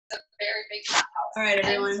very big house. All right,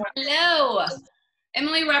 everyone. Hello.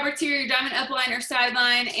 Emily Roberts here, your Diamond Upline or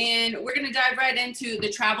Sideline, and we're going to dive right into The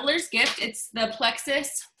Traveler's Gift. It's the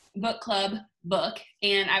Plexus Book Club book,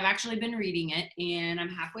 and I've actually been reading it, and I'm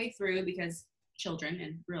halfway through because children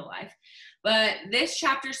in real life. But this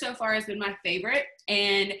chapter so far has been my favorite,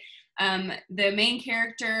 and the main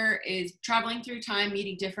character is traveling through time,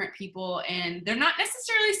 meeting different people, and they're not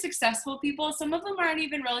necessarily successful people. Some of them aren't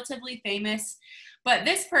even relatively famous. But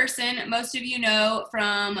this person, most of you know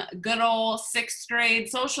from good old 6th grade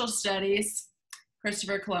social studies,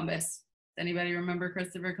 Christopher Columbus. Does anybody remember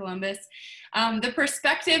Christopher Columbus? The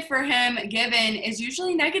perspective for him given is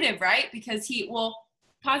usually negative, right? Because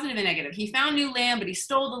positive and negative. He found new land, but he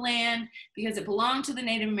stole the land because it belonged to the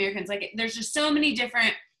Native Americans. Like, there's just so many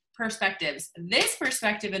different perspectives. This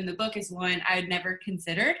perspective in the book is one I had never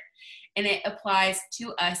considered, and it applies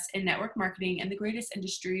to us in network marketing and the greatest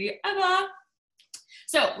industry ever.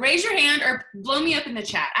 So raise your hand or blow me up in the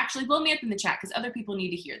chat. Actually, blow me up in the chat because other people need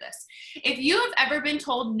to hear this. If you have ever been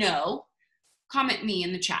told no, comment me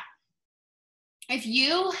in the chat. If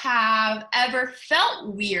you have ever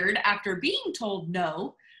felt weird after being told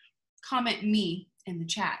no, comment me in the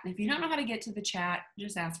chat. And if you don't know how to get to the chat,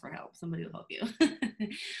 just ask for help. Somebody will help you.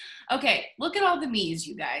 Okay, look at all the me's,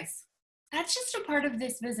 you guys. That's just a part of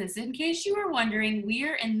this business. In case you were wondering,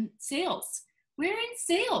 we're in sales. We're in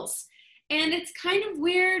sales. And it's kind of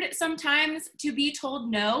weird sometimes to be told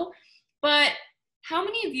no, but how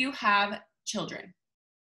many of you have children?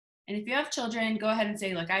 And if you have children, go ahead and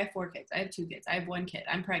say, look, I have 4 kids, I have 2 kids, I have 1 kid,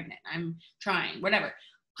 I'm pregnant, I'm trying, whatever.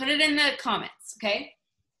 Put it in the comments, okay?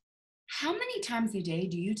 How many times a day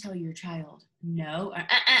do you tell your child no?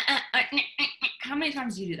 How many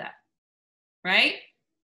times do you do that? Right?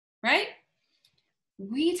 Right?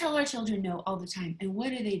 We tell our children no all the time. And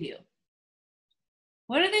what do?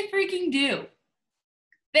 What do they freaking do?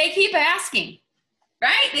 They keep asking,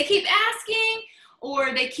 right? They keep asking,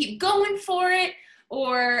 or they keep going for it,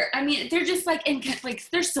 or, I mean, they're just like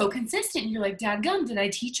they're so consistent. You're like, dadgum, did I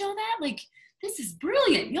teach y'all that? Like, this is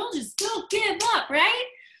brilliant. Y'all just don't give up, right?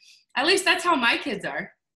 At least that's how my kids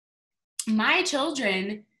are. My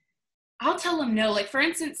children, I'll tell them no. Like, for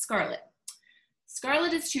instance, Scarlett.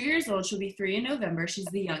 Scarlett is 2 years old. She'll be 3 in November. She's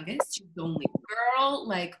the youngest. She's the only girl,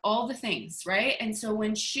 like all the things, right? And so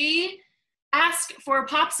when she asked for a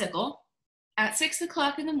popsicle at 6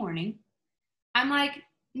 o'clock in the morning, I'm like,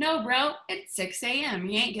 no, bro, it's 6 a.m.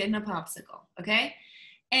 You ain't getting a popsicle, okay?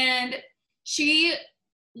 And she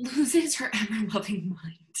loses her ever-loving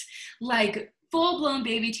mind. Like, full-blown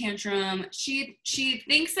baby tantrum. She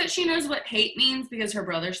thinks that she knows what hate means because her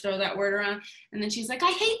brothers throw that word around. And then she's like,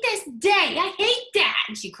 I hate this day. I hate that.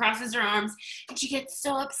 And she crosses her arms and she gets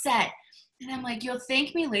so upset. And I'm like, you'll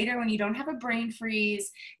thank me later when you don't have a brain freeze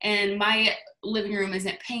and my living room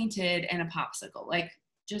isn't painted and a popsicle. Like,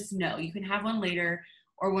 just no, you can have one later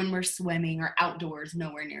or when we're swimming or outdoors,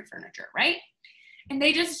 nowhere near furniture, right? And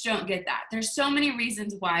they just don't get that. There's so many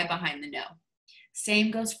reasons why behind the no.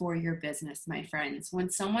 Same goes for your business, my friends. When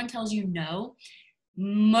someone tells you no,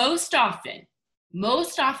 most often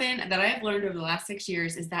that I've learned over the last 6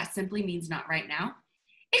 years is that simply means not right now.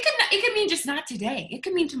 It could mean just not today. It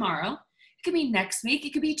could mean tomorrow. It could mean next week.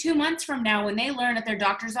 It could be 2 months from now when they learn at their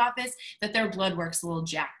doctor's office that their blood work's a little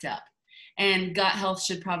jacked up and gut health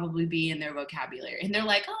should probably be in their vocabulary. And they're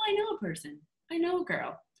like, oh, I know a person. I know a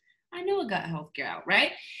girl. I know a gut health gal,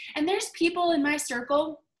 right? And there's people in my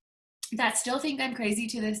circle that still think I'm crazy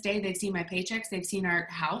to this day. They've seen my paychecks, they've seen our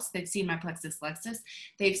house, they've seen my Plexus Lexus,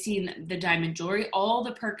 they've seen the diamond jewelry, all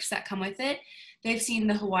the perks that come with it. They've seen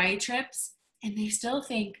the Hawaii trips, and they still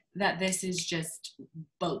think that this is just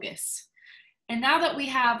bogus. And now that we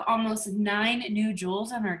have almost 9 new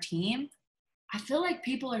jewels on our team, I feel like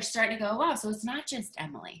people are starting to go, wow, so it's not just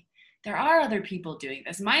Emily. There are other people doing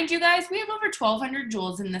this. Mind you guys, we have over 1,200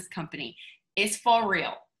 jewels in this company. It's for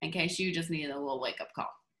real, in case you just needed a little wake-up call.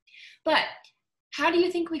 But how do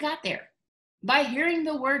you think we got there? By hearing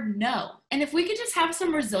the word no. And if we could just have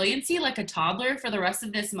some resiliency like a toddler for the rest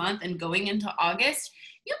of this month and going into August,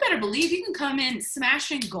 you better believe you can come in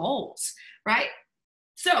smashing goals, right?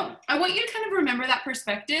 So I want you to kind of remember that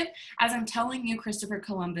perspective as I'm telling you Christopher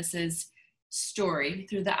Columbus's story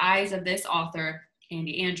through the eyes of this author,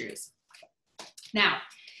 Andy Andrews. Now,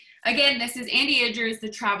 again, this is Andy Andrews, The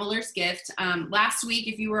Traveler's Gift. Last week,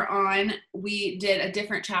 if you were on, we did a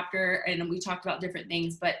different chapter and we talked about different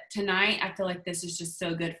things. But tonight, I feel like this is just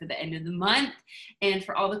so good for the end of the month and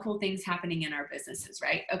for all the cool things happening in our businesses,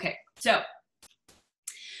 right? Okay, so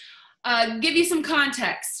give you some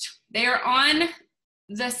context. They are on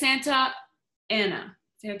the Santa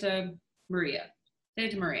Maria.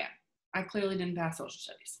 I clearly didn't pass social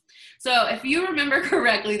studies. So if you remember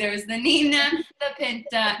correctly, there was the Nina, the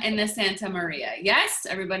Pinta, and the Santa Maria. Yes?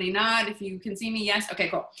 Everybody nod if you can see me. Yes? Okay,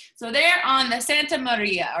 cool. So they're on the Santa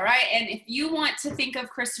Maria, all right? And if you want to think of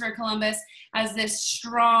Christopher Columbus as this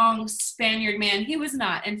strong Spaniard man, he was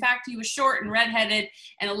not. In fact, he was short and redheaded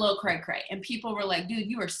and a little cray-cray. And people were like, dude,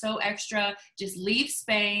 you are so extra. Just leave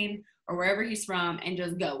Spain or wherever he's from and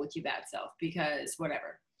just go with your bad self because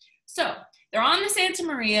whatever. So they're on the Santa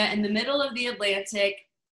Maria in the middle of the Atlantic.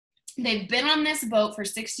 They've been on this boat for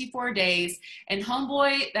 64 days, and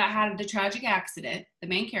homeboy that had the tragic accident, the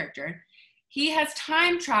main character, he has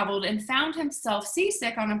time traveled and found himself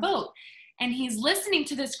seasick on a boat. And he's listening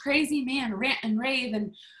to this crazy man rant and rave,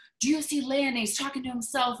 and do you see land? And he's talking to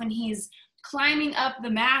himself, and he's climbing up the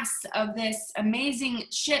mast of this amazing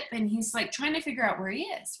ship, and he's like trying to figure out where he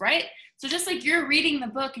is, right? So just like you're reading the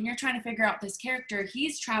book and you're trying to figure out this character,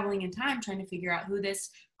 he's traveling in time trying to figure out who this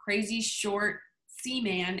crazy short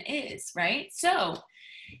seaman is, right? So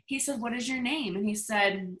he said, what is your name? And he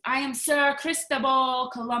said, I am Sir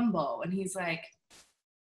Cristobal Colombo. And he's like,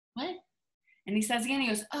 what? And he says again, he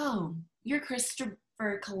goes, oh, you're Christopher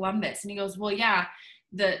Columbus. And he goes, well, yeah,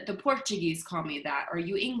 the Portuguese call me that, or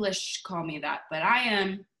you English call me that, but I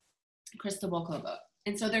am Cristobal Colombo.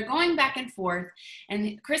 And so they're going back and forth,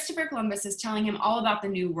 and Christopher Columbus is telling him all about the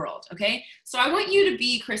new world, okay? So I want you to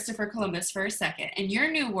be Christopher Columbus for a second, and your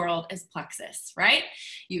new world is Plexus, right?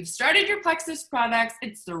 You've started your Plexus products.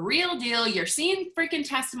 It's the real deal. You're seeing freaking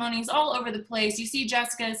testimonies all over the place. You see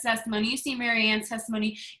Jessica's testimony. You see Marianne's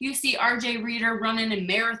testimony. You see RJ Reader running in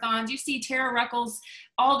marathons. You see Tara Reckles,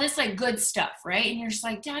 all this like good stuff, right? And you're just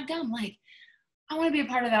like, dadgum, like, I want to be a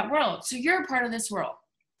part of that world. So you're a part of this world,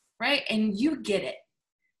 right? And you get it.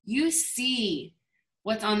 You see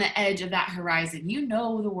what's on the edge of that horizon. You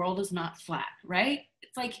know the world is not flat, right?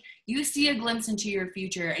 It's like you see a glimpse into your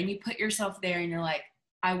future and you put yourself there and you're like,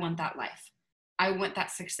 I want that life. I want that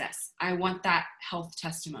success. I want that health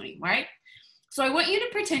testimony, right? So I want you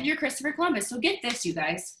to pretend you're Christopher Columbus. So get this, you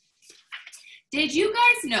guys. Did you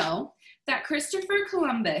guys know that Christopher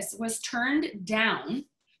Columbus was turned down?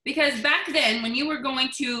 Because back then, when you were going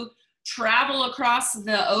to travel across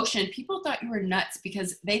the ocean, people thought you were nuts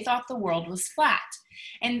because they thought the world was flat.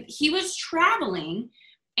 And he was traveling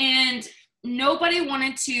and nobody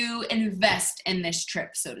wanted to invest in this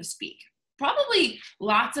trip, so to speak. Probably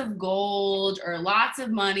lots of gold or lots of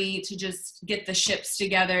money to just get the ships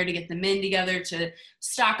together, to get the men together, to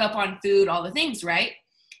stock up on food, all the things, right?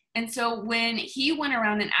 And so when he went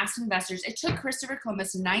around and asked investors, it took Christopher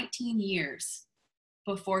Columbus 19 years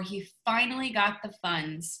before he finally got the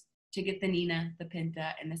funds to get the Nina, the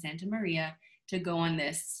Pinta, and the Santa Maria to go on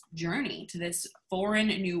this journey to this foreign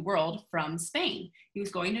new world from Spain. He was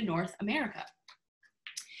going to North America.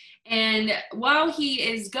 And while he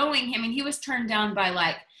is going, I mean, he was turned down by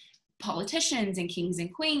like politicians and kings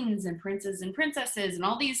and queens and princes and princesses and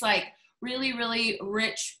all these like really, really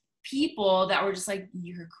rich people that were just like,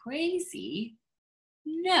 you're crazy.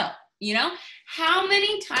 No, you know, how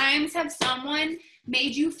many times have someone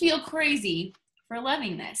made you feel crazy for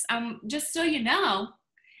loving this? Just so you know,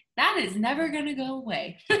 that is never going to go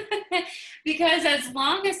away. Because as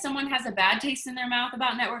long as someone has a bad taste in their mouth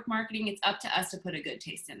about network marketing, it's up to us to put a good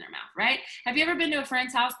taste in their mouth, right? Have you ever been to a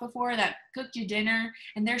friend's house before that cooked you dinner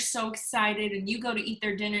and they're so excited and you go to eat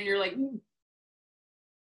their dinner and you're like, and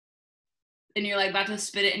you're like about to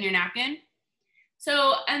spit it in your napkin?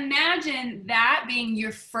 So imagine that being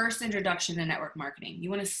your first introduction to network marketing. You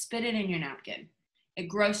want to spit it in your napkin. It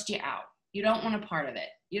grossed you out. You don't want a part of it.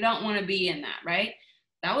 You don't want to be in that, right?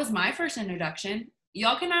 That was my first introduction.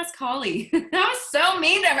 Y'all can ask Holly. I was so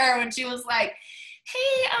mean to her when she was like,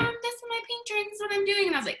 hey, this is my pink drink. This is what I'm doing.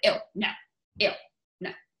 And I was like, ew,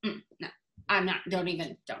 no, I'm not, don't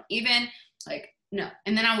even, like, no.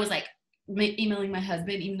 And then I was like emailing my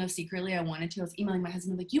husband, even though secretly I wanted to. I was emailing my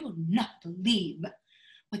husband, like, you will not believe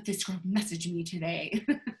what this girl messaged me today.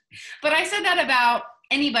 But I said that about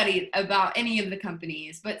anybody, about any of the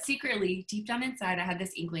companies, but secretly, deep down inside, I had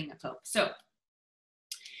this inkling of hope. So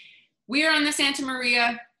we are on the Santa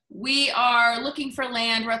Maria. We are looking for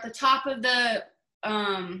land. We're at the top of the,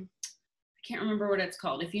 I can't remember what it's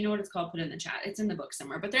called. If you know what it's called, put it in the chat. It's in the book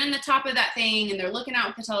somewhere. But they're in the top of that thing, and they're looking out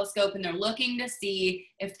with the telescope, and they're looking to see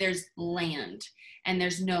if there's land. And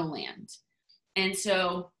there's no land. And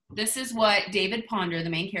so this is what David Ponder, the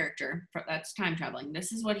main character, that's time traveling,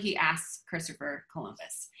 this is what he asks Christopher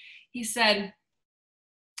Columbus. He said,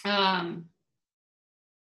 do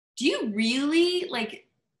you really like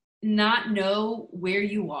not know where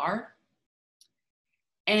you are?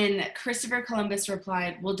 And Christopher Columbus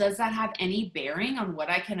replied, well, does that have any bearing on what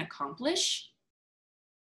I can accomplish?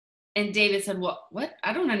 And David said, well, what?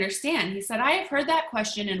 I don't understand. He said, I have heard that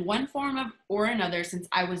question in one form or another since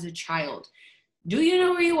I was a child. Do you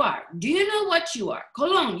know where you are? Do you know what you are?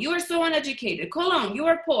 Colon, you are so uneducated. Colon, you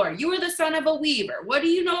are poor. You are the son of a weaver. What do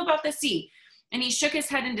you know about the sea? And he shook his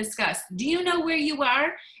head in disgust. Do you know where you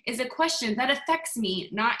are? Is a question that affects me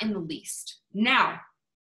not in the least. Now,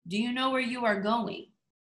 do you know where you are going?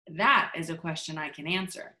 That is a question I can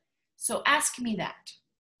answer. So ask me that.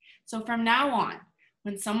 So from now on,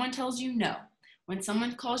 when someone tells you no, when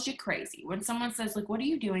someone calls you crazy, when someone says, like, what are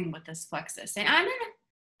you doing with this Plexus? Say, no,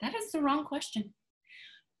 that is the wrong question.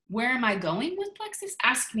 Where am I going with Plexus?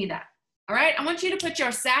 Ask me that. All right, I want you to put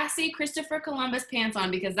your sassy Christopher Columbus pants on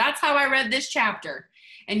because that's how I read this chapter.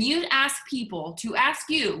 And you ask people to ask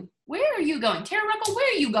you, where are you going? Tara Ruckle,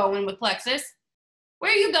 where are you going with Plexus?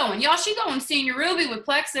 Where are you going? Y'all, she going Senior Ruby with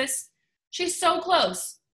Plexus. She's so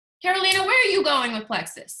close. Carolina, where are you going with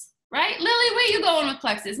Plexus? Right? Lily, where are you going with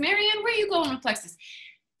Plexus? Marianne, where are you going with Plexus?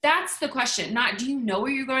 That's the question. Not, do you know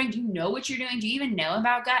where you're going? Do you know what you're doing? Do you even know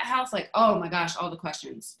about gut health? Like, oh my gosh, all the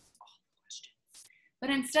questions. But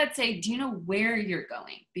instead say, do you know where you're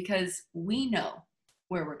going? Because we know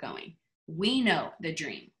where we're going. We know the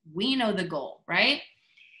dream. We know the goal, right?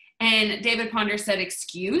 And David Ponder said,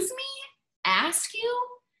 excuse me? Ask you?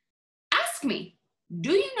 Ask me.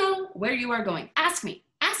 Do you know where you are going? Ask me.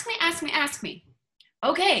 Ask me, ask me, ask me.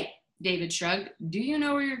 Okay, David shrugged. Do you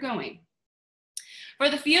know where you're going? For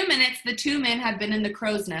the few minutes the two men had been in the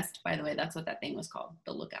crow's nest, by the way, that's what that thing was called,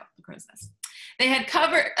 the lookout, the crow's nest. They had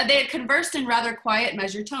conversed in rather quiet,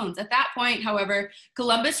 measured tones. At that point, however,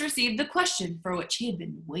 Columbus received the question for which he had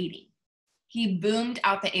been waiting. He boomed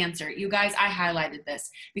out the answer. You guys, I highlighted this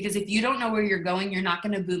because if you don't know where you're going, you're not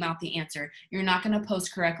going to boom out the answer. You're not going to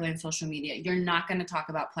post correctly on social media. You're not going to talk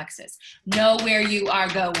about Plexus. Know where you are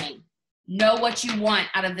going. Know what you want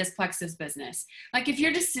out of this Plexus business. Like if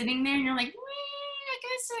you're just sitting there and you're like, I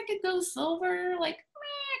guess I could go silver. Like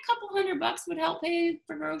a couple $100 would help pay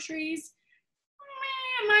for groceries.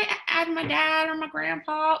 I might add my dad or my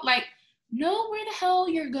grandpa. Like, know where the hell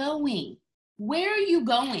you're going. Where are you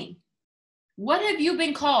going? What have you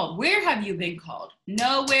been called? Where have you been called?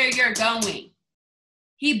 Know where you're going.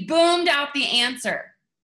 He boomed out the answer.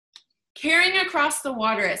 Carrying across the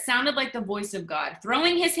water, it sounded like the voice of God.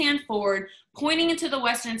 Throwing his hand forward, pointing into the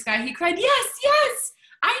western sky, he cried, yes, yes,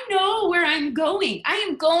 I know where I'm going. I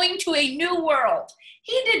am going to a new world.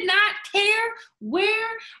 He did not care where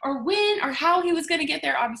or when or how he was going to get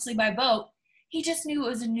there, obviously by boat. He just knew it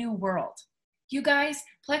was a new world. You guys,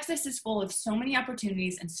 Plexus is full of so many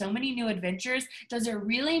opportunities and so many new adventures. Does it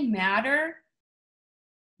really matter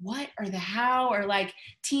what or the how? Or like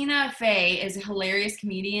Tina Fey is a hilarious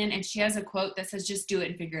comedian and she has a quote that says, just do it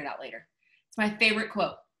and figure it out later. It's my favorite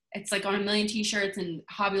quote. It's like on a million t-shirts and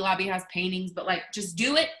Hobby Lobby has paintings, but like just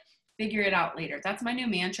do it, figure it out later. That's my new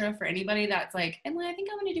mantra for anybody that's like, Emily, I think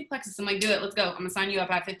I'm going to do Plexus. I'm like, do it. Let's go. I'm going to sign you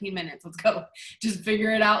up at 15 minutes. Let's go. Just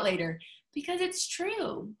figure it out later. Because it's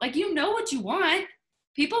true. Like, you know what you want.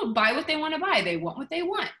 People buy what they want to buy. They want what they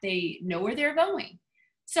want. They know where they're going.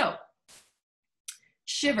 So,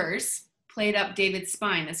 shivers played up David's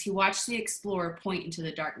spine as he watched the explorer point into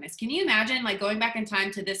the darkness. Can you imagine, like, going back in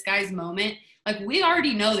time to this guy's moment? Like, we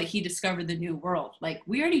already know that he discovered the new world. Like,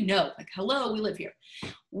 we already know. Like, hello, we live here.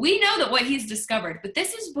 We know that what he's discovered. But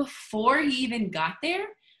this is before he even got there.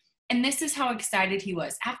 And this is how excited he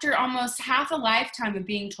was. After almost half a lifetime of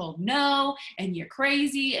being told no, and you're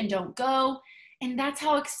crazy, and don't go. And that's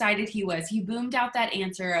how excited he was. He boomed out that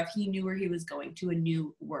answer of he knew where he was going, to a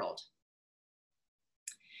new world.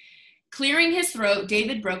 Clearing his throat,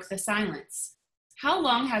 David broke the silence. How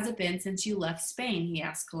long has it been since you left Spain? He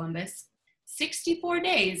asked Columbus. 64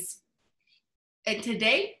 days. And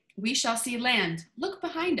today we shall see land. Look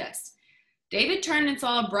behind us. David turned and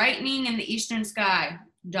saw a brightening in the eastern sky.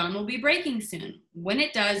 Dawn will be breaking soon. When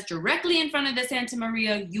it does, directly in front of the Santa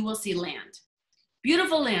Maria, you will see land.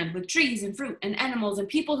 Beautiful land with trees and fruit and animals and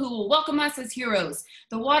people who will welcome us as heroes.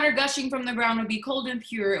 The water gushing from the ground will be cold and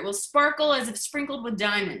pure. It will sparkle as if sprinkled with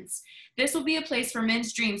diamonds. This will be a place for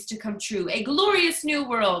men's dreams to come true. A glorious new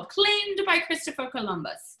world claimed by Christopher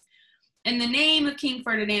Columbus. In the name of King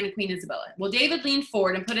Ferdinand and Queen Isabella. Well, David leaned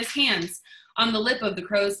forward and put his hands on the lip of the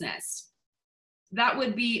crow's nest. That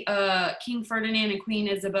would be King Ferdinand and Queen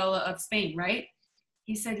Isabella of Spain, right?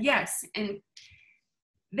 He said, yes, and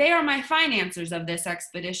they are my financiers of this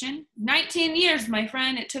expedition. 19 years, my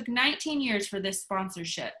friend. It took 19 years for this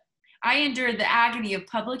sponsorship. I endured the agony of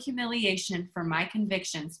public humiliation for my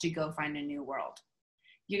convictions to go find a new world.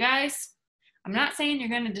 You guys, I'm not saying you're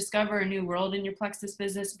going to discover a new world in your Plexus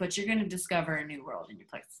business, but you're going to discover a new world in your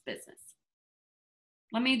Plexus business.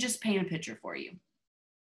 Let me just paint a picture for you.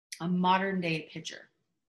 a modern day picture.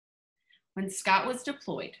 When Scott was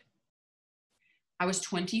deployed, I was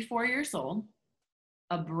 24 years old,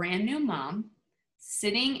 a brand new mom,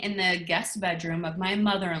 sitting in the guest bedroom of my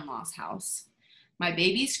mother-in-law's house. My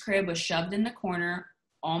baby's crib was shoved in the corner.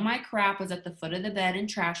 All my crap was at the foot of the bed in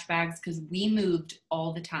trash bags because we moved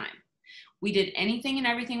all the time. We did anything and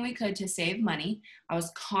everything we could to save money. I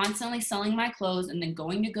was constantly selling my clothes and then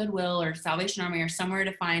going to Goodwill or Salvation Army or somewhere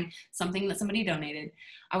to find something that somebody donated.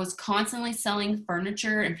 I was constantly selling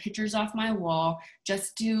furniture and pictures off my wall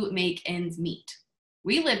just to make ends meet.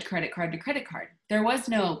 We lived credit card to credit card. There was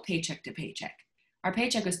no paycheck to paycheck. Our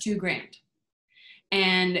paycheck was $2,000.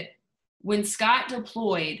 And when Scott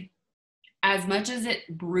deployed, as much as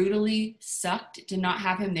it brutally sucked to not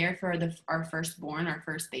have him there for our firstborn, our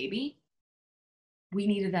first baby, we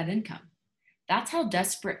needed that income. That's how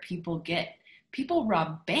desperate people get. People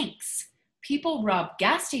rob banks. People rob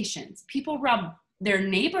gas stations. People rob their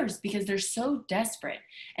neighbors because they're so desperate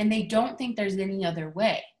and they don't think there's any other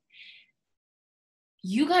way.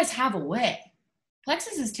 You guys have a way.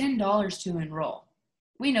 Plexus is $10 to enroll.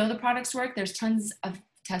 We know the products work. There's tons of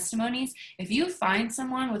testimonies. If you find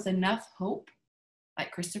someone with enough hope,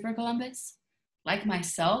 like Christopher Columbus, like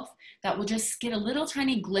myself, that will just get a little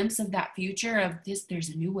tiny glimpse of that future of this, there's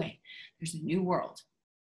a new way, there's a new world.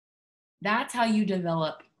 That's how you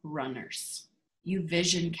develop runners. You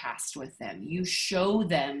vision cast with them. You show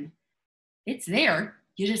them it's there.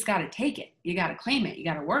 You just got to take it. You got to claim it. You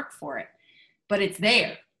got to work for it. But it's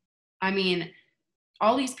there. I mean,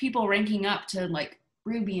 all these people ranking up to like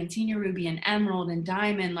Ruby and Senior Ruby and Emerald and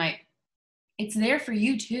Diamond, like it's there for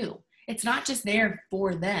you too. It's not just there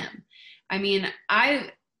for them. I mean,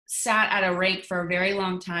 I sat at a rank for a very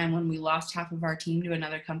long time when we lost half of our team to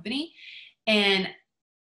another company. And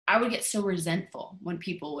I would get so resentful when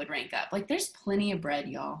people would rank up. Like there's plenty of bread,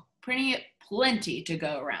 y'all. Plenty to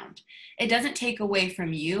go around. It doesn't take away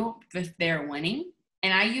from you if they're winning.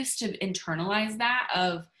 And I used to internalize that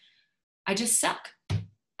of, I just suck.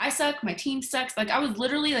 I suck. My team sucks. Like I was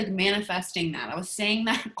literally like manifesting that. I was saying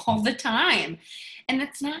that all the time. And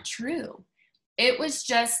that's not true. It was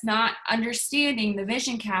just not understanding the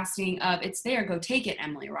vision casting of it's there, go take it,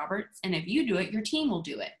 Emily Roberts. And if you do it, your team will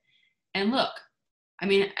do it. And look, I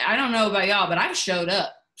mean, I don't know about y'all, but I've showed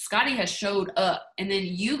up. Scotty has showed up. And then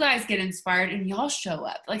you guys get inspired and y'all show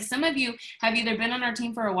up. Like some of you have either been on our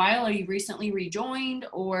team for a while or you recently rejoined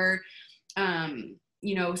or,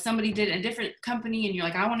 you know, somebody did a different company and you're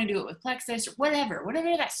like, I want to do it with Plexus or whatever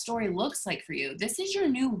that story looks like for you. This is your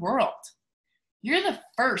new world. You're the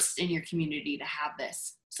first in your community to have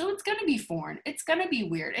this. So it's going to be foreign. It's going to be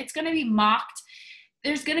weird. It's going to be mocked.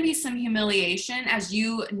 There's going to be some humiliation as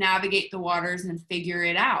you navigate the waters and figure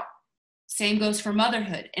it out. Same goes for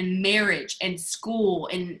motherhood and marriage and school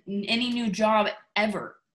and any new job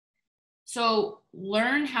ever. So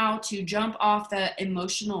learn how to jump off the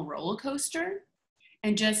emotional roller coaster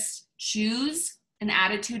and just choose an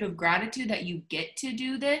attitude of gratitude that you get to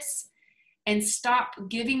do this and stop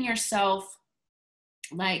giving yourself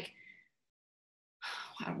like,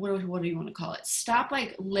 what do you want to call it? Stop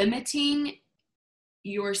like limiting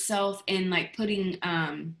yourself in like putting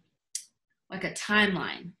like a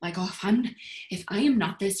timeline. Like, oh, if I am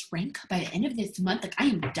not this rank by the end of this month, like I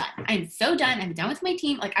am done. I am so done. I'm done with my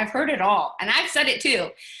team. Like I've heard it all and I've said it too.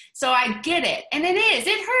 So I get it. And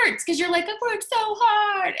it hurts because you're like, I've worked so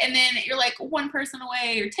hard. And then you're like one person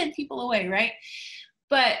away or 10 people away, right?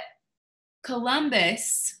 But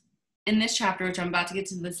Columbus, in this chapter, which I'm about to get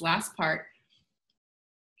to this last part,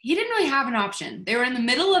 he didn't really have an option. They were in the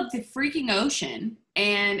middle of the freaking ocean,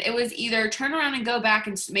 and it was either turn around and go back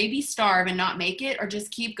and maybe starve and not make it, or just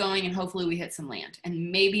keep going and hopefully we hit some land.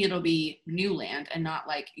 And maybe it'll be new land and not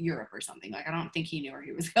like Europe or something. Like I don't think he knew where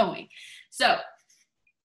he was going. So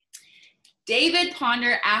David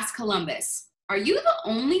Ponder asked Columbus, are you the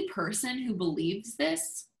only person who believes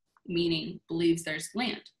this? Meaning believes there's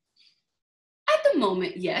land. At the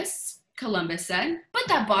moment, yes, Columbus said, but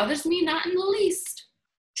that bothers me not in the least.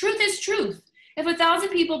 Truth is truth. If 1,000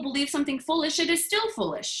 people believe something foolish, it is still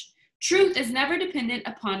foolish. Truth is never dependent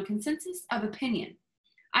upon consensus of opinion.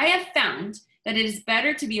 I have found that it is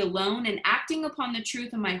better to be alone and acting upon the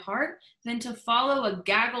truth in my heart than to follow a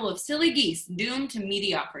gaggle of silly geese doomed to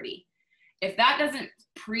mediocrity. If that doesn't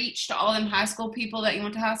preach to all them high school people that you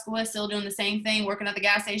went to high school with, still doing the same thing, working at the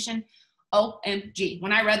gas station, OMG.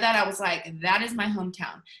 When I read that, I was like, that is my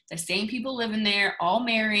hometown. The same people living there, all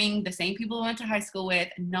marrying, the same people I went to high school with,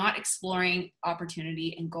 not exploring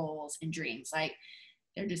opportunity and goals and dreams. Like,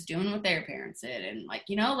 they're just doing what their parents did. And like,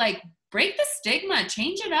 you know, like break the stigma,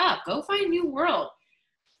 change it up, go find a new world.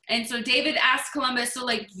 And so David asked Columbus, so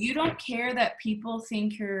like, you don't care that people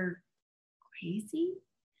think you're crazy?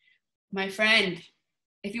 My friend,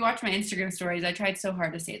 if you watch my Instagram stories, I tried so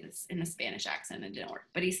hard to say this in a Spanish accent, it didn't work.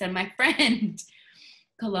 But he said, my friend,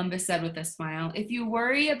 Columbus said with a smile, if you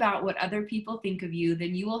worry about what other people think of you,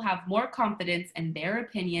 then you will have more confidence in their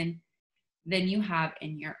opinion than you have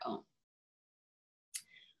in your own.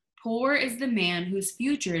 Poor is the man whose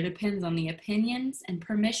future depends on the opinions and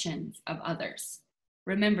permissions of others.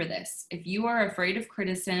 Remember this, if you are afraid of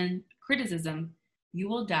criticism, you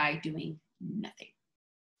will die doing nothing.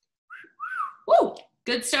 Woo!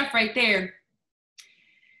 Good stuff right there.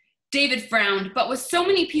 David frowned, but with so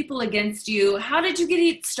many people against you, how did you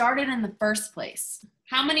get started in the first place?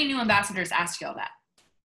 How many new ambassadors asked you all that?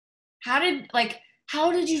 How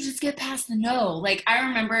did you just get past the no? Like, I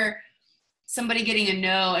remember somebody getting a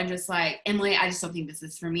no and just like, Emily, I just don't think this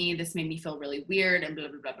is for me. This made me feel really weird and blah,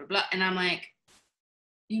 blah, blah, blah, blah. And I'm like,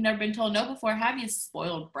 you've never been told no before, have you,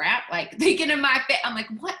 spoiled brat? Like, thinking in my face, I'm like,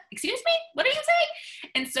 what? Excuse me? What are you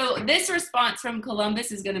saying? And so this response from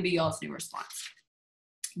Columbus is going to be y'all's new response.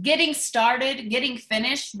 Getting started, getting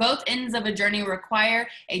finished, both ends of a journey require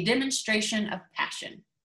a demonstration of passion.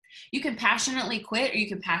 You can passionately quit or you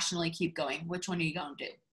can passionately keep going. Which one are you going to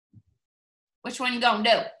do? Which one are you going to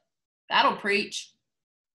do? That'll preach.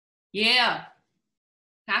 Yeah.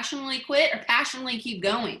 Passionately quit or passionately keep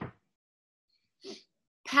going?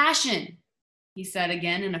 Passion, he said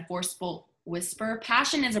again in a forceful whisper.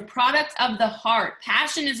 Passion is a product of the heart.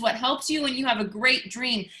 Passion is what helps you when you have a great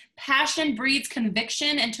dream. Passion breeds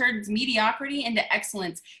conviction and turns mediocrity into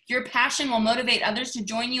excellence. Your passion will motivate others to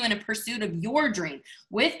join you in a pursuit of your dream.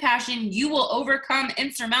 With passion, you will overcome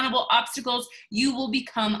insurmountable obstacles. You will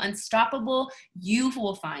become unstoppable. You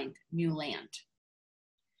will find new land.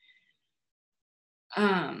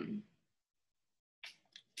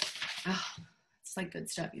 It's like good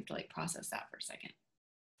stuff. You have to like process that for a second.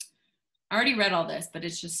 I already read all this, but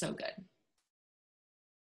it's just so good.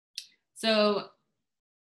 So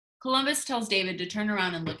Columbus tells David to turn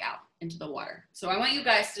around and look out into the water. So I want you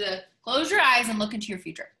guys to close your eyes and look into your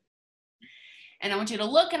future. And I want you to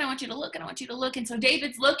look, and I want you to look, and I want you to look. And so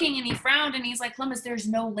David's looking, and he frowned, and he's like, Columbus, there's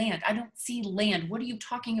no land. I don't see land. What are you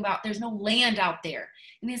talking about? There's no land out there.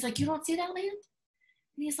 And he's like, you don't see that land?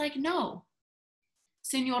 And he's like, no.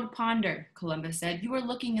 Senor Ponder, Columbus said, you are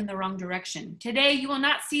looking in the wrong direction. Today you will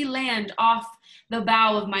not see land off the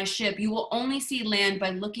bow of my ship. You will only see land by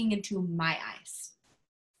looking into my eyes.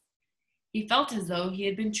 He felt as though he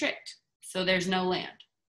had been tricked. So there's no land.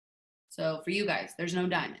 So for you guys, there's no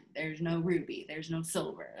diamond, there's no ruby, there's no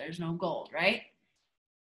silver, there's no gold, right?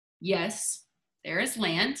 Yes, there is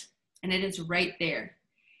land, and it is right there.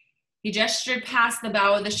 He gestured past the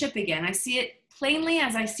bow of the ship again. I see it plainly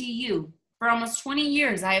as I see you. For almost 20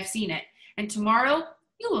 years, I have seen it, and tomorrow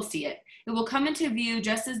you will see it. It will come into view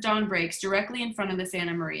just as dawn breaks directly in front of the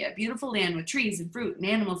Santa Maria. Beautiful land with trees and fruit and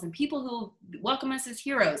animals and people who welcome us as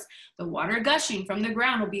heroes. The water gushing from the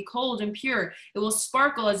ground will be cold and pure. It will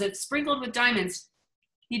sparkle as if sprinkled with diamonds.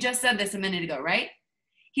 He just said this a minute ago, right?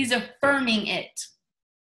 He's affirming it.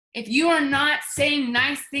 If you are not saying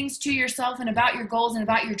nice things to yourself and about your goals and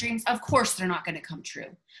about your dreams, of course they're not going to come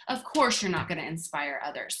true. Of course you're not going to inspire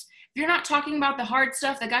others. If you're not talking about the hard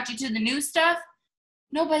stuff that got you to the new stuff,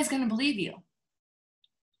 nobody's going to believe you.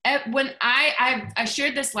 When I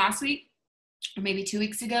shared this last week, or maybe 2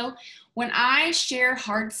 weeks ago, when I share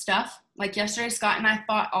hard stuff, like yesterday, Scott and I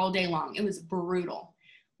fought all day long. It was brutal.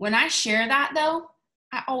 When I share that though,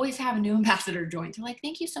 I always have a new ambassador join. They're like,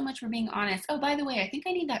 thank you so much for being honest. Oh, by the way, I think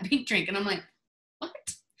I need that pink drink. And I'm like,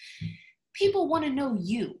 what? People want to know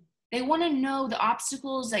you. They want to know the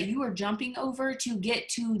obstacles that you are jumping over to get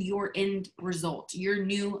to your end result, your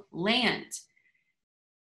new land.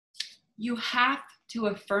 You have to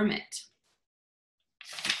affirm it.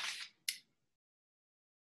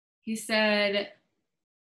 He said,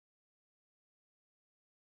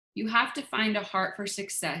 you have to find a heart for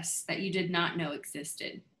success that you did not know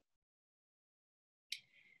existed.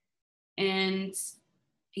 And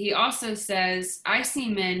he also says, I see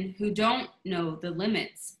men who don't know the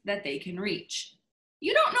limits that they can reach.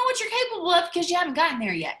 You don't know what you're capable of because you haven't gotten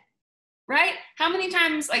there yet, right? How many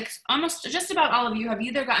times, like almost just about all of you, have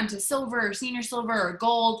either gotten to silver or senior silver or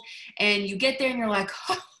gold, and you get there and you're like,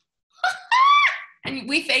 and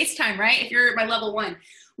we FaceTime, right? If you're by level 1,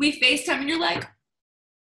 we FaceTime and you're like,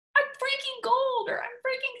 I'm freaking gold or I'm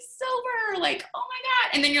freaking silver, like, oh my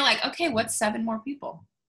God. And then you're like, okay, what's 7 more people?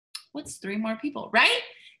 What's 3 more people, right?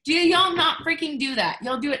 Do y'all not freaking do that?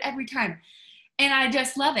 Y'all do it every time. And I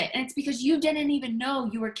just love it. And it's because you didn't even know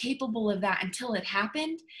you were capable of that until it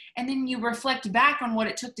happened. And then you reflect back on what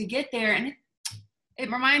it took to get there. And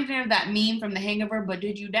It reminds me of that meme from The Hangover, but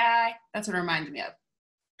did you die? That's what it reminds me of.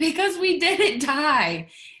 Because we didn't die.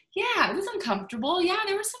 Yeah, it was uncomfortable. Yeah,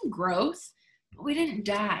 there was some growth, but we didn't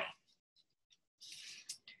die.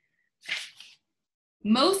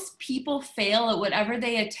 Most people fail at whatever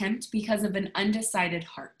they attempt because of an undecided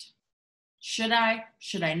heart. Should I?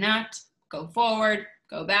 Should I not? Go forward,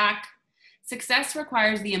 go back. Success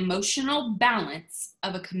requires the emotional balance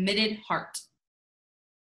of a committed heart.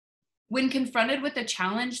 When confronted with a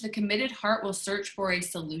challenge, the committed heart will search for a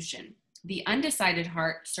solution. The undecided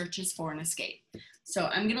heart searches for an escape. So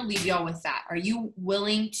I'm going to leave y'all with that. Are you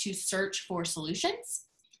willing to search for solutions?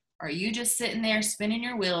 Or are you just sitting there spinning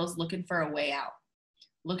your wheels looking for a way out?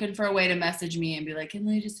 Looking for a way to message me and be like,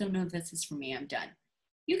 I just don't know if this is for me. I'm done.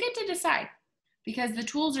 You get to decide because the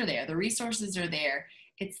tools are there. The resources are there.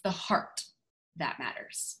 It's the heart that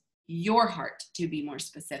matters. Your heart, to be more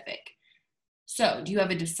specific. So do you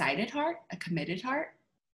have a decided heart, a committed heart?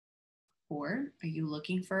 Or are you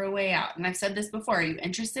looking for a way out? And I've said this before. Are you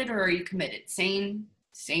interested or are you committed? Same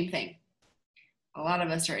thing. A lot of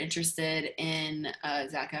us are interested in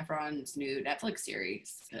Zac Efron's new Netflix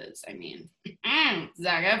series because, I mean,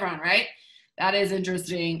 Zac Efron, right? That is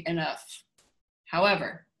interesting enough.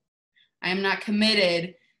 However, I am not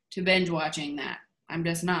committed to binge watching that. I'm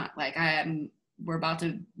just not. Like, we're about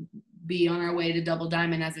to be on our way to double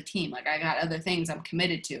diamond as a team. Like, I got other things I'm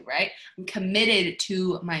committed to, right? I'm committed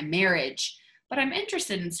to my marriage, but I'm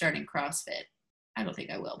interested in starting CrossFit. I don't think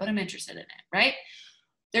I will, but I'm interested in it, right?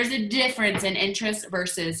 There's a difference in interest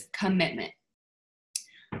versus commitment.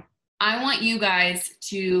 I want you guys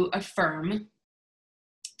to affirm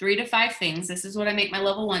 3 to 5 things. This is what I make my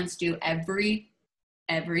level ones do every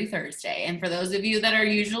Thursday. And for those of you that are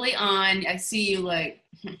usually on, I see you like,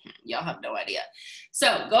 y'all have no idea.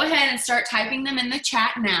 So go ahead and start typing them in the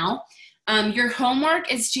chat now. Your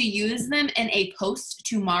homework is to use them in a post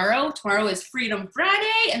tomorrow. Tomorrow is Freedom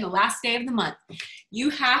Friday and the last day of the month. You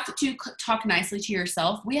have to talk nicely to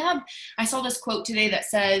yourself. I saw this quote today that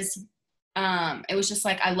says, it was just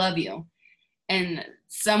like, I love you. And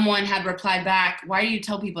someone had replied back, why do you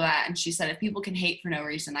tell people that? And she said, if people can hate for no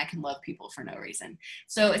reason, I can love people for no reason.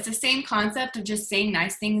 So it's the same concept of just saying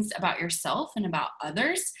nice things about yourself and about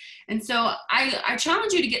others. And so I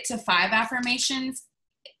challenge you to get to 5 affirmations.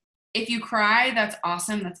 If you cry, that's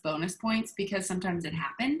awesome. That's bonus points because sometimes it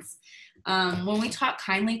happens. When we talk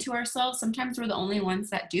kindly to ourselves, sometimes we're the only ones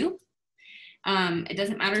that do. It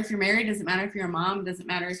doesn't matter if you're married, doesn't matter if you're a mom, doesn't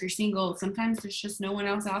matter if you're single. Sometimes there's just no one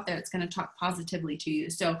else out there that's going to talk positively to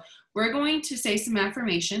you. So we're going to say some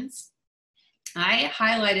affirmations. I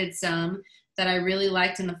highlighted some that I really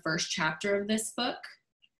liked in the first chapter of this book.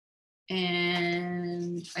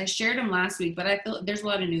 And I shared them last week, but I feel there's a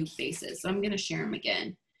lot of new faces. So I'm going to share them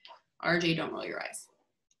again. RJ, don't roll your eyes.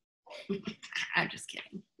 I'm just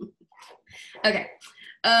kidding. Okay.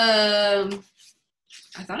 I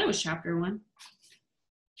thought it was chapter 1.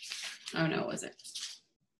 Oh, no, it wasn't.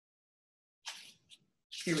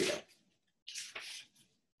 Here we go.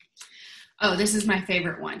 Oh, this is my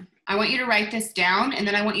favorite one. I want you to write this down, and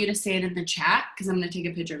then I want you to say it in the chat because I'm going to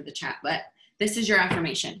take a picture of the chat. But this is your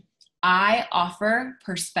affirmation. I offer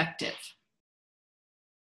perspective.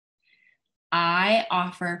 I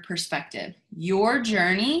offer perspective. Your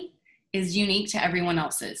journey is unique to everyone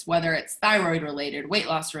else's, whether it's thyroid related, weight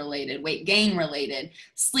loss related, weight gain related,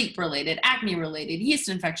 sleep related, acne related, yeast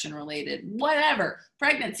infection related, whatever,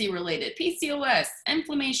 pregnancy related, PCOS,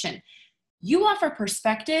 inflammation. You offer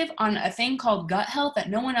perspective on a thing called gut health that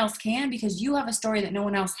no one else can because you have a story that no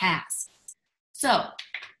one else has. So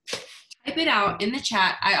type it out in the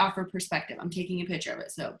chat. I offer perspective. I'm taking a picture of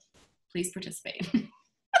it, so please participate.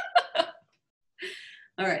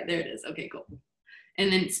 All right, there it is. Okay, cool.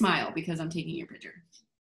 And then smile because I'm taking your picture.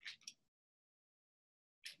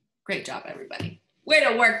 Great job, everybody. Way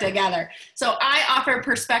to work together. So I offer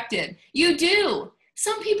perspective. You do.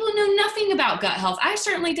 Some people know nothing about gut health. I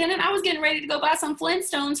certainly didn't. I was getting ready to go buy some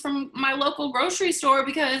Flintstones from my local grocery store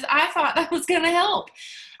because I thought that was going to help.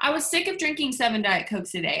 I was sick of drinking 7 Diet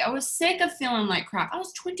Cokes a day. I was sick of feeling like crap. I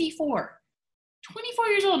was 24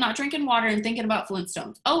 years old, not drinking water and thinking about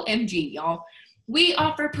Flintstones. OMG, y'all. We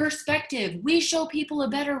offer perspective. We show people a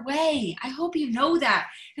better way. I hope you know that.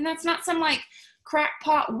 And that's not some like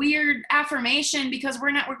crackpot weird affirmation because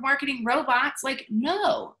we're network marketing robots. Like,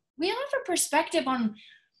 no, we offer perspective on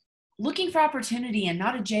looking for opportunity and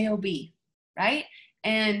not a job, right?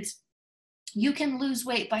 And you can lose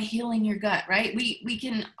weight by healing your gut, right? We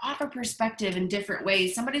can offer perspective in different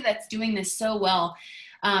ways. Somebody that's doing this so well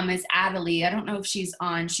is Adelie. I don't know if she's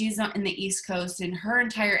on. She's in the East Coast, and her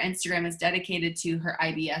entire Instagram is dedicated to her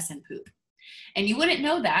IBS and poop. And you wouldn't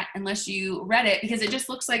know that unless you read it, because it just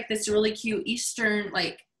looks like this really cute Eastern,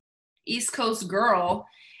 like East Coast girl.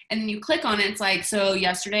 And then you click on it, it's like, so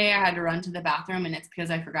yesterday I had to run to the bathroom and it's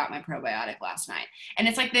because I forgot my probiotic last night. And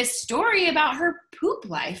it's like this story about her poop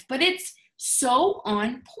life, but it's so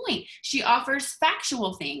on point. She offers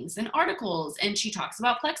factual things and articles, and she talks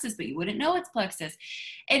about Plexus, but you wouldn't know it's Plexus.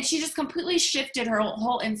 And she just completely shifted her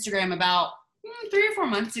whole Instagram about 3 or 4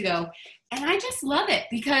 months ago. And I just love it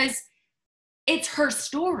because it's her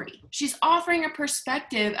story. She's offering a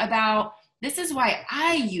perspective about, this is why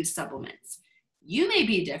I use supplements. You may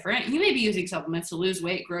be different. You may be using supplements to lose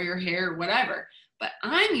weight, grow your hair, whatever. But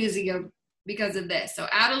I'm using them because of this. So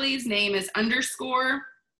Adelie's name is _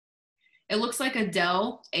 it looks like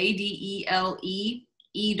Adele, Adele,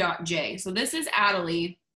 E.J. So this is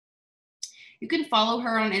Adelie. You can follow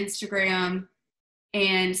her on Instagram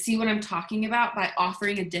and see what I'm talking about by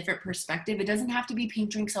offering a different perspective. It doesn't have to be pink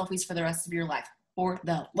drink selfies for the rest of your life. For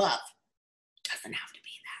the love. It doesn't have to be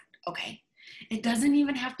that, okay? It doesn't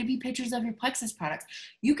even have to be pictures of your Plexus products.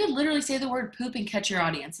 You could literally say the word poop and catch your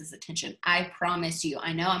audience's attention. I promise you.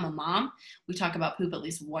 I know I'm a mom. We talk about poop at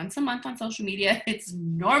least once a month on social media. It's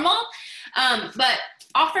normal. But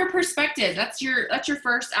offer perspective. That's your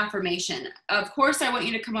first affirmation. Of course, I want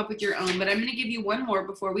you to come up with your own, but I'm going to give you one more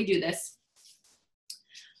before we do this.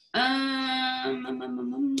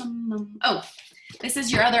 Oh, this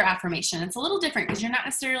is your other affirmation. It's a little different because you're not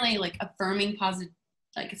necessarily like affirming positive.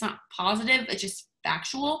 Like, it's not positive, it's just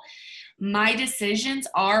factual. My decisions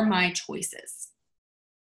are my choices.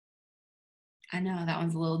 I know that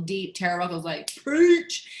one's a little deep. Tara Ruggles like,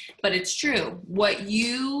 preach, but it's true. What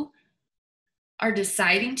you are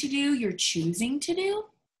deciding to do, you're choosing to do.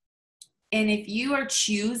 And if you are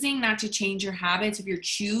choosing not to change your habits, if you're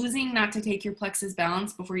choosing not to take your Plexus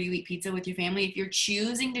balance before you eat pizza with your family, if you're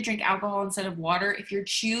choosing to drink alcohol instead of water, if you're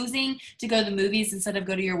choosing to go to the movies instead of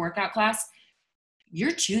go to your workout class,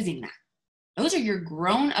 you're choosing that. Those are your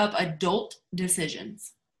grown-up adult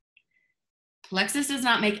decisions. Plexus does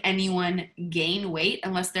not make anyone gain weight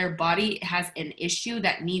unless their body has an issue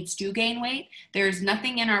that needs to gain weight. There's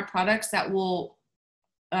nothing in our products that will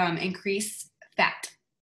increase fat.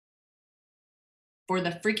 For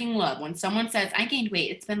the freaking love. When someone says, I gained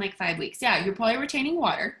weight, it's been like 5 weeks. Yeah, you're probably retaining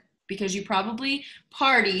water because you probably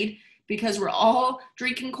partied because we're all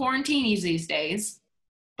drinking quarantinis these days.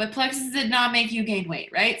 But Plexus did not make you gain weight,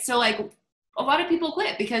 right? So like a lot of people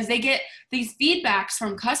quit because they get these feedbacks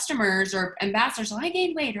from customers or ambassadors. Oh, I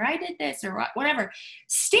gained weight, or I did this, or whatever.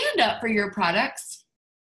 Stand up for your products.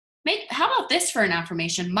 How about this for an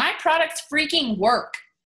affirmation? My products freaking work.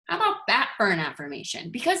 How about that for an affirmation?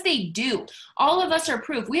 Because they do. All of us are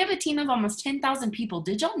proof. We have a team of almost 10,000 people.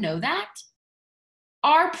 Did y'all know that?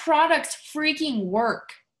 Our products freaking work.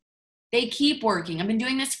 They keep working. I've been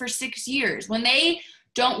doing this for 6 years. When they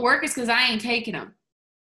don't work, it's because I ain't taking them.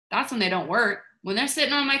 That's when they don't work. When they're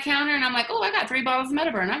sitting on my counter and I'm like, oh, I got 3 bottles of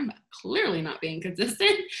Metaburn. I'm clearly not being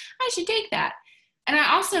consistent. I should take that. And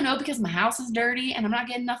I also know because my house is dirty and I'm not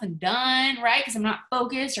getting nothing done, right? Because I'm not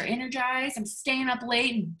focused or energized. I'm staying up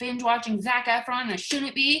late and binge watching Zac Efron and I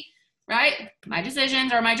shouldn't be, right? My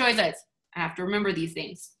decisions are my choices. I have to remember these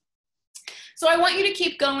things. So I want you to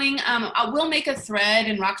keep going. I will make a thread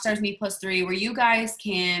in Rockstars Me Plus 3 where you guys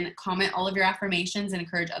can comment all of your affirmations and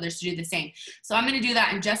encourage others to do the same. So I'm going to do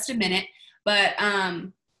that in just a minute. But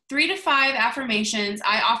 3 to 5 affirmations.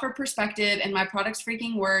 I offer perspective and my products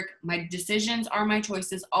freaking work. My decisions are my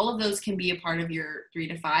choices. All of those can be a part of your 3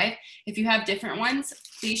 to 5. If you have different ones,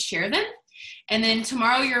 please share them. And then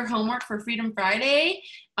tomorrow, your homework for Freedom Friday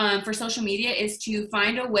for social media is to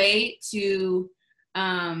find a way to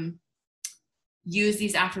use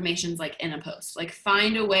these affirmations like in a post. Like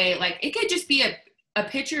find a way, like it could just be a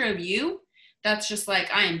picture of you that's just like,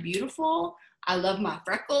 I am beautiful. I love my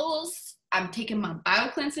freckles. I'm taking my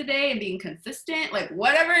BioCleanse today and being consistent, like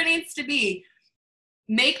whatever it needs to be.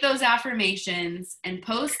 Make those affirmations and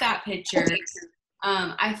post that picture.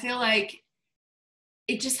 I feel like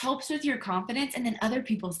it just helps with your confidence and then other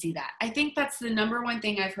people see that. I think that's the number one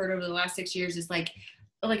thing I've heard over the last 6 years is like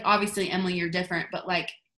obviously Emily, you're different, but like,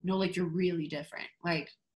 no, like you're really different. Like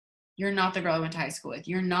you're not the girl I went to high school with.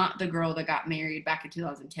 You're not the girl that got married back in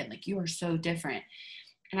 2010. Like you are so different.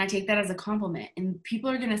 And I take that as a compliment. And people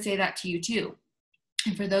are going to say that to you too.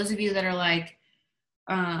 And for those of you that are like,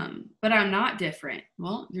 but I'm not different.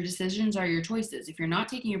 Well, your decisions are your choices. If you're not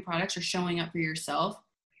taking your products or showing up for yourself,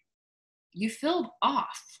 you feel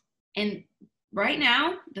off. And right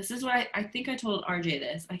now, this is what I think I told RJ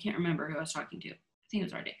this. I can't remember who I was talking to. I think it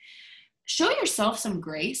was RJ. Show yourself some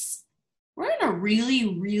grace. We're in a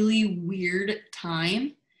really, really weird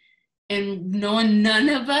time. And none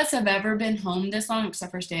of us have ever been home this long,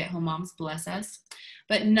 except for stay-at-home moms, bless us.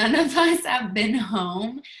 But none of us have been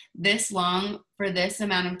home this long for this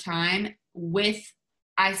amount of time with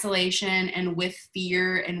isolation and with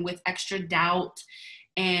fear and with extra doubt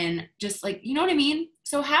and just like, you know what I mean?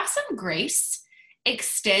 So have some grace,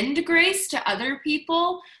 extend grace to other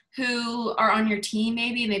people who are on your team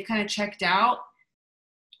maybe and they've kind of checked out.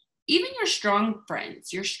 Even your strong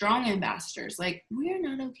friends, your strong ambassadors, like, we are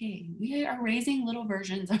not okay. We are raising little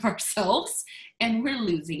versions of ourselves and we're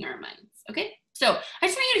losing our minds, okay? So I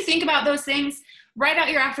just want you to think about those things, write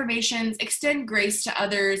out your affirmations, extend grace to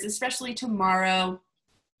others, especially tomorrow.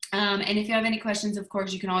 And if you have any questions, of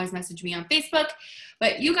course, you can always message me on Facebook.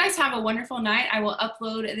 But you guys have a wonderful night. I will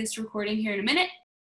upload this recording here in a minute.